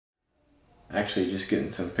Actually just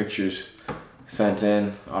getting some pictures sent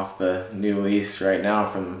in off the new lease right now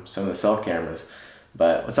from some of the cell cameras.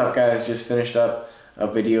 But what's up guys, just finished up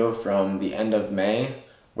a video from the end of May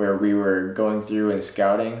where we were going through and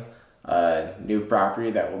scouting a new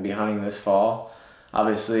property that we'll be hunting this fall.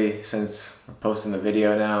 Obviously, since we're posting the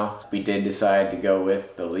video now, we did decide to go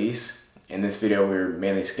with the lease. In this video we were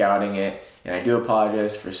mainly scouting it, and I do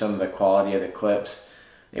apologize for some of the quality of the clips.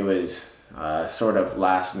 It was sort of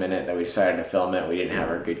last minute that we decided to film it. We didn't have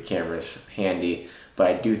our good cameras handy, but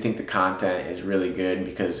I do think the content is really good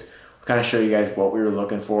because we'll kind of show you guys what we were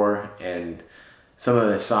looking for and some of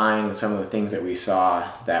the signs and some of the things that we saw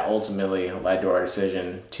that ultimately led to our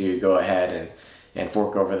decision to go ahead and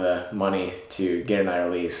fork over the money to get another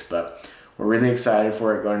lease. But we're really excited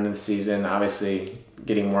for it going into the season. Obviously,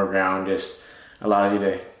 getting more ground just allows you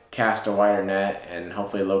to cast a wider net and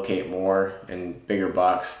hopefully locate more and bigger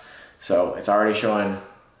bucks. So it's already showing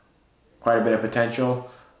quite a bit of potential.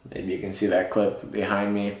 Maybe you can see that clip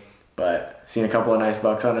behind me, but seen a couple of nice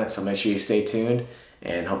bucks on it, so make sure you stay tuned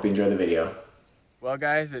and hope you enjoy the video. Well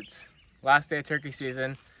guys, it's last day of turkey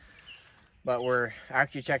season, but we're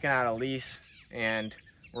actually checking out a lease and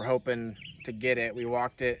we're hoping to get it. We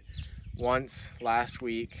walked it once last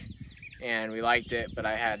week and we liked it, but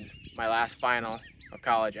I had my last final of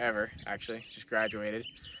college ever, actually, just graduated.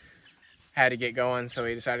 Had to get going, so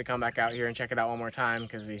we decided to come back out here and check it out one more time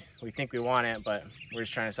because we think we want it, but we're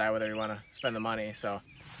just trying to decide whether we want to spend the money. So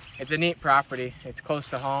it's a neat property. It's close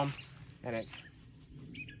to home, and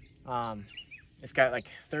it's got like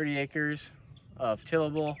 30 acres of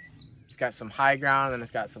tillable. It's got some high ground and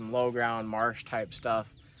it's got some low ground marsh type stuff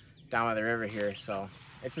down by the river here. So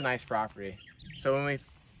it's a nice property. So when we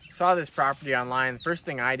saw this property online, the first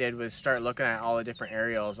thing I did was start looking at all the different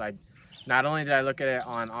aerials. Not only did I look at it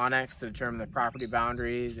on Onyx to determine the property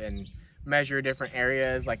boundaries and measure different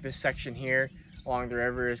areas, like this section here along the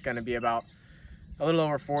river is going to be about a little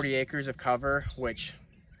over 40 acres of cover, which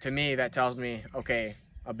to me that tells me, okay,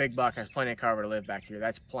 a big buck has plenty of cover to live back here.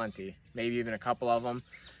 That's plenty, maybe even a couple of them.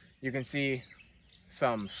 You can see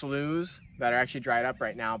some sloughs that are actually dried up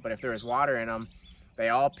right now, but if there was water in them, they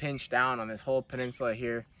all pinch down on this whole peninsula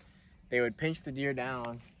here. They would pinch the deer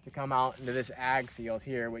down to come out into this ag field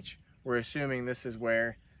here, which we're assuming this is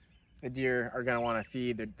where the deer are going to want to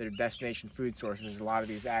feed their destination food sources. There's a lot of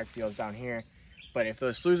these ag fields down here, but if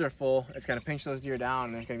those sloughs are full, it's going to pinch those deer down,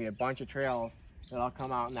 and there's going to be a bunch of trails that'll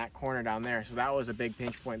come out in that corner down there. So that was a big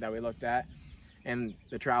pinch point that we looked at, and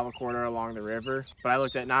the travel corridor along the river. But I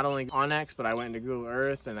looked at not only Onyx, but I went into Google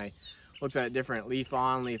Earth and I looked at different leaf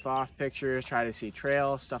on, leaf off pictures, try to see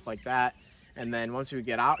trails, stuff like that. And then once we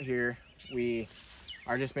get out here, we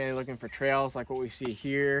are just mainly looking for trails like what we see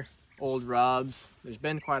here, old rubs. There's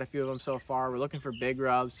been quite a few of them so far. We're looking for big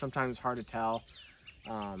rubs. Sometimes it's hard to tell.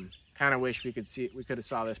 Kind of wish we could have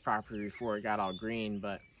saw this property before it got all green,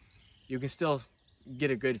 but you can still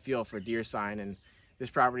get a good feel for deer sign, and this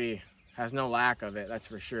property has no lack of it, that's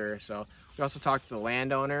for sure. So we also talked to the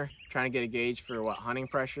landowner, trying to get a gauge for what hunting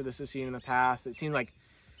pressure this has seen in the past. It seemed like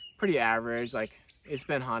pretty average, like it's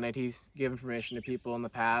been hunted. He's given permission to people in the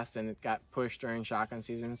past and it got pushed during shotgun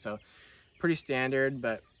season, so pretty standard.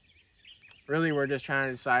 But really we're just trying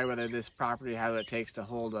to decide whether this property has what it takes to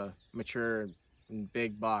hold a mature and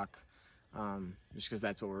big buck, just because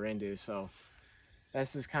that's what we're into. So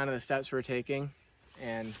that's just kind of the steps we're taking,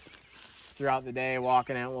 and throughout the day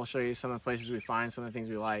walking it, we'll show you some of the places we find, some of the things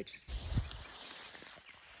we like.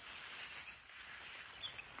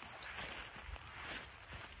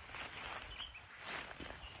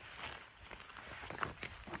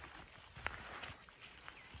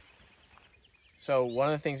 So one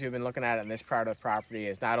of the things we've been looking at in this part of the property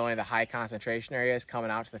is not only the high concentration areas coming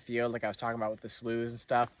out to the field, like I was talking about with the sloughs and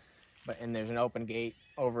stuff, and there's an open gate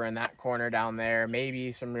over in that corner down there,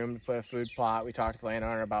 maybe some room to put a food plot. We talked to the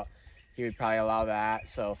landowner about he would probably allow that,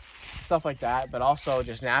 so stuff like that. But also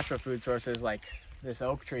just natural food sources like this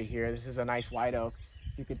oak tree here. This is a nice white oak.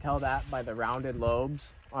 You could tell that by the rounded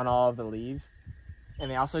lobes on all of the leaves,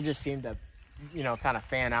 and they also just seem to, you know, kind of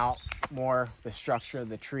fan out more the structure of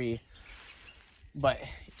the tree. But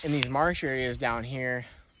in these marsh areas down here,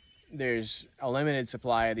 there's a limited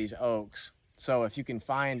supply of these oaks. So if you can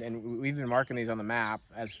find, and we've been marking these on the map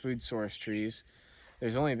as food source trees,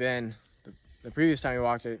 there's only been, the previous time we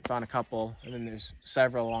walked it, found a couple, and then there's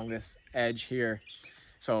several along this edge here.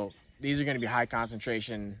 So these are going to be high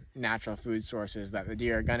concentration natural food sources that the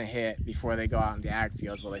deer are going to hit before they go out in the ag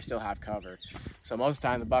fields while they still have cover. So most of the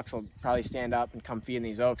time the bucks will probably stand up and come feed in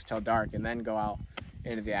these oaks till dark and then go out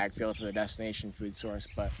into the ag field for their destination food source.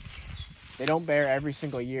 But they don't bear every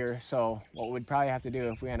single year, so what we'd probably have to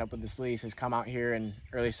do if we end up with this lease is come out here in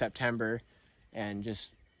early September, and just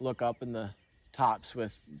look up in the tops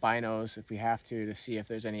with binos if we have to see if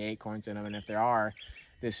there's any acorns in them. And if there are,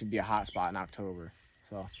 this would be a hot spot in October.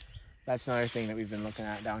 So that's another thing that we've been looking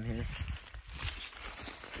at down here.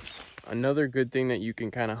 Another good thing that you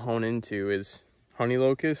can kind of hone into is honey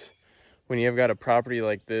locust. When you've got a property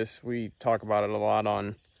like this, we talk about it a lot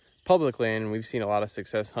on public land. We've seen a lot of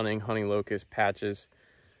success hunting honey locust patches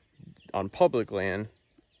on public land.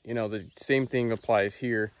 You know, the same thing applies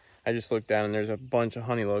here. I just looked down and there's a bunch of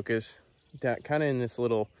honey locusts that kind of in this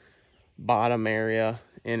little bottom area,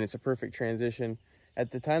 and it's a perfect transition.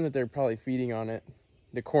 At the time that they're probably feeding on it,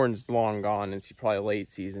 the corn's long gone. It's probably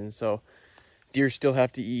late season, so deer still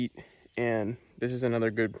have to eat. And this is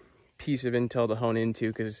another good piece of intel to hone into,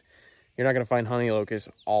 because you're not going to find honey locusts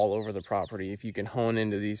all over the property. If you can hone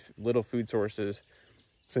into these little food sources,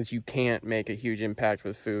 since you can't make a huge impact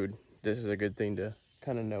with food, this is a good thing to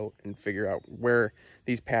kind of note and figure out where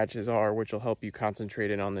these patches are, which will help you concentrate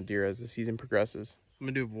in on the deer as the season progresses. I'm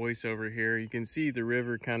gonna do a voiceover here. You can see the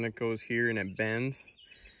river kind of goes here and it bends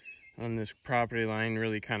on this property line,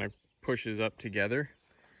 really kind of pushes up together.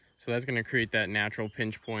 So that's gonna create that natural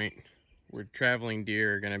pinch point where traveling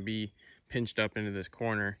deer are gonna be pinched up into this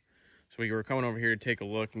corner. So we were coming over here to take a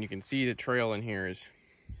look, and you can see the trail in here is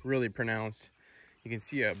really pronounced. You can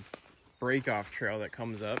see a break-off trail that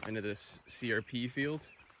comes up into this CRP field.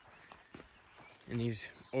 And these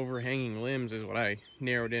overhanging limbs is what I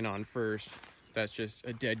narrowed in on first. That's just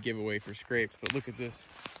a dead giveaway for scrapes. But look at this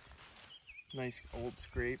nice old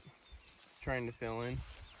scrape. It's trying to fill in.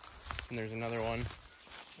 And there's another one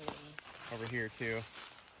over here too.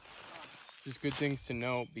 Just good things to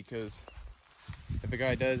note, because if a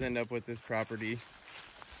guy does end up with this property,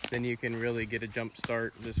 then you can really get a jump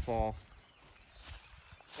start this fall.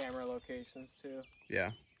 Camera locations too.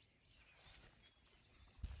 Yeah.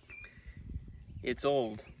 It's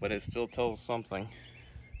old, but it still tells something.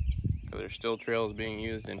 There's still trails being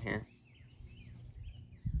used in here.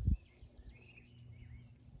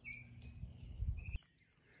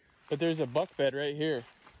 But there's a buck bed right here.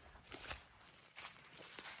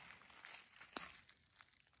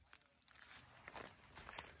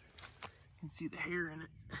 You can see the hair in it.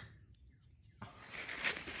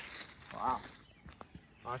 Wow.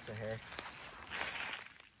 Lots of hair.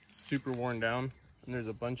 Super worn down. And there's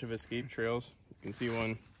a bunch of escape trails. You can see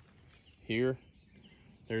one here.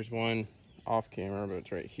 There's one off camera, but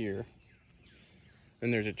it's right here.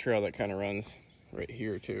 Then there's a trail that kind of runs right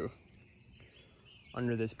here too,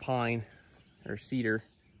 under this pine or cedar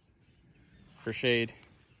for shade.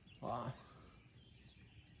 Wow.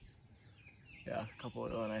 Yeah, a couple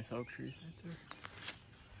of really nice oak trees right there.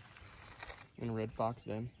 And a red fox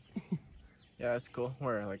den. Yeah, that's cool.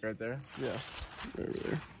 Where, like right there? Yeah, right over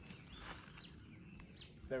there.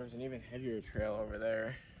 There was an even heavier trail over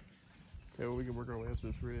there. Okay, well, we can work our way up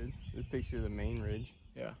this ridge. This takes you to the main ridge.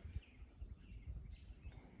 Yeah.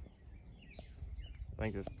 I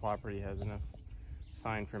think this property has enough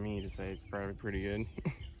sign for me to say it's probably pretty good.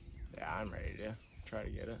 Yeah, I'm ready to try to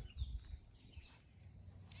get it.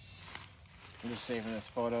 I'm just saving this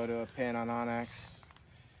photo to a pin on Onyx.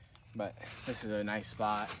 But this is a nice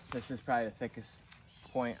spot. This is probably the thickest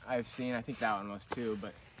point I've seen. I think that one was too,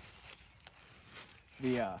 but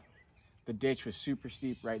the ditch was super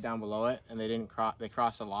steep right down below it, and they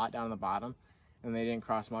crossed a lot down the bottom, and they didn't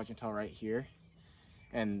cross much until right here.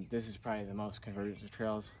 And this is probably the most convergence of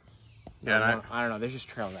trails. Yeah, I don't know, there's just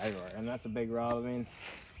trails everywhere, and that's a big rub. I mean,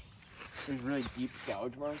 there's really deep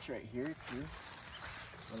gouge marks right here too.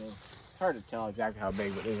 I mean, it's hard to tell exactly how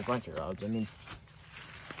big, but there's a bunch of rubs. I mean,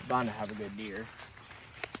 bound to have a good deer.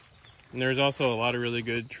 And there's also a lot of really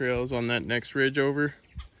good trails on that next ridge over,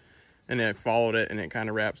 and I followed it, and it kind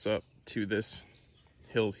of wraps up to this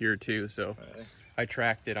hill here too. So I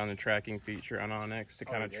tracked it on the tracking feature on Onyx to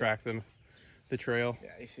kind of track the trail. Yeah,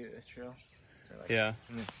 you see this trail? Like, yeah.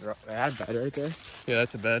 They had a bed right there. Yeah,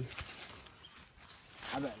 that's a bed.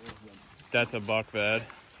 I bet this is That's a buck bed.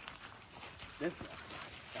 this.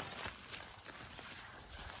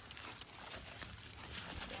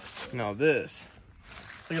 Now this.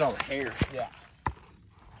 Look at all the hair. Yeah.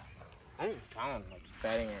 I think it's common like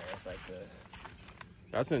bedding areas like this.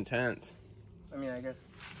 That's intense. I mean, I guess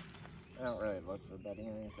I don't really look for bedding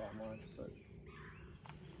areas that much,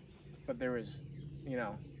 but there was, you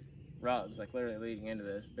know, rubs like literally leading into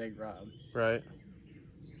this big rub. Right.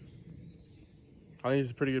 I think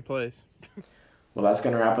it's a pretty good place. Well, that's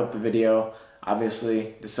going to wrap up the video.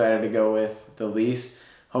 Obviously, decided to go with the LEASE.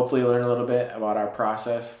 Hopefully, learn a little bit about our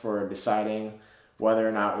process for deciding whether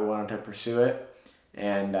or not we wanted to pursue it.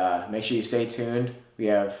 And make sure you stay tuned. We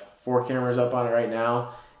have 4 cameras up on it right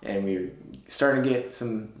now, and we starting to get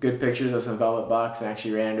some good pictures of some velvet bucks and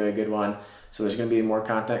actually ran into a good one. So there's going to be more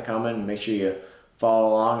content coming. Make sure you follow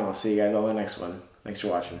along, and I'll see you guys on the next one. Thanks for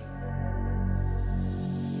watching.